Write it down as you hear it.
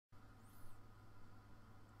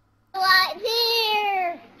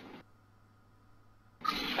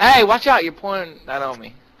Hey, watch out! You're pointing that on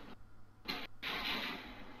me.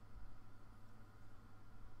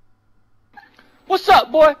 What's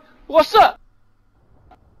up, boy? What's up?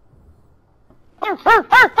 Arr, arr,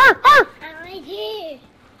 arr, arr, arr. I'm right here.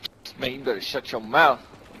 Man, you better shut your mouth.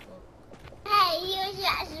 Hey, you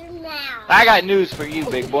shut your mouth. I got news for you,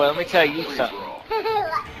 big boy. Let me tell you something.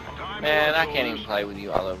 Man, I can't even play with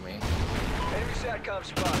you all over me. Enemy SATCOM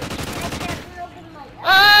spotted.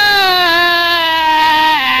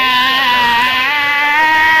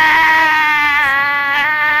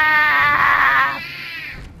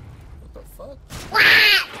 What the fuck?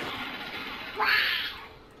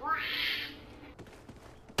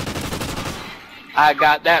 I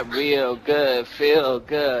got that real good, feel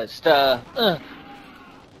good stuff.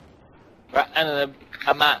 Right under the,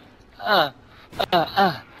 I'm out.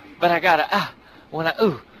 But I gotta, when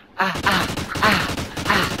I,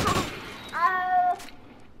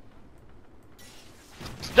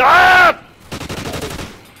 Stop!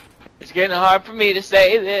 It's getting hard for me to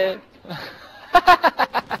say this.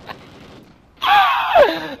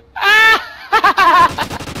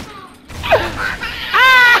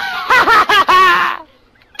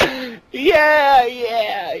 Yeah,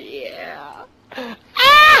 yeah, yeah.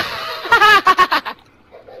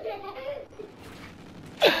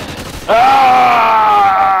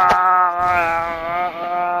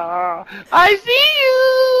 I see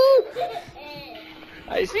you.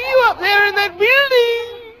 I see you up there in that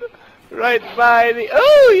building. Right by the...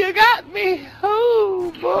 Oh, you got me.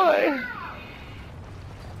 Oh, boy.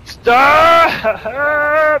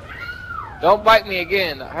 Stop. Don't bite me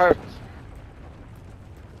again. That hurts.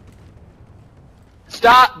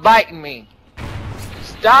 Stop biting me.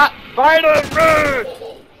 Stop biting me.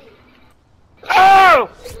 Oh!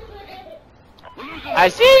 I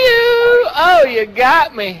see you. Oh, you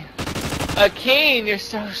got me. Akeen, you're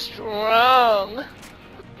so strong.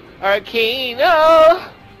 Or Akeen,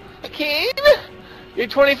 oh. Akeen, you're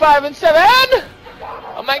 25 and 7.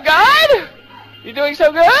 Oh my God. You're doing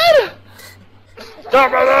so good.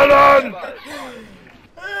 Stop it,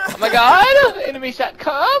 oh my God. Enemy SATCOM.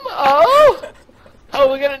 Oh. What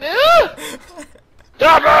are we gonna do?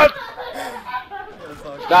 Stop it!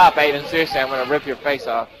 Stop, Aiden. Seriously, I'm gonna rip your face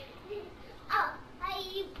off.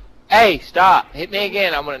 Hey, stop. Hit me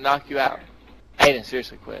again. I'm gonna knock you out. Aiden,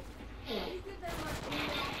 seriously, quit.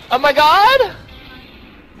 Oh my God!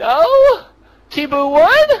 No! T-Boo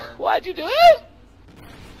won? Why'd you do it?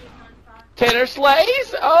 Tanner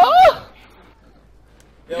slays? Oh!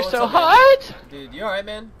 Yo, You're so up, man? hot! Dude, you alright,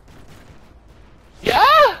 man? Yeah?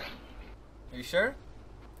 Are you sure?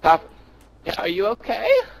 Stop. Yeah, are you okay?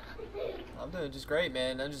 I'm doing just great,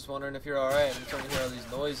 man. I'm just wondering if you're alright. I'm starting to hear all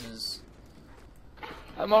these noises.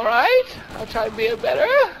 I'm alright. I'll try to be a better.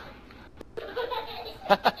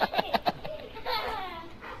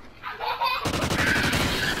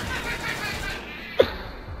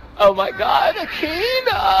 Oh my God, Akeen!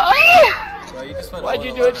 Oh! Bro, you just went Why'd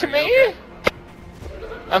you 0-11. do it to Are you me? okay?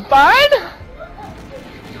 I'm fine.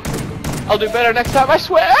 I'll do better next time, I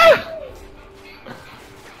swear.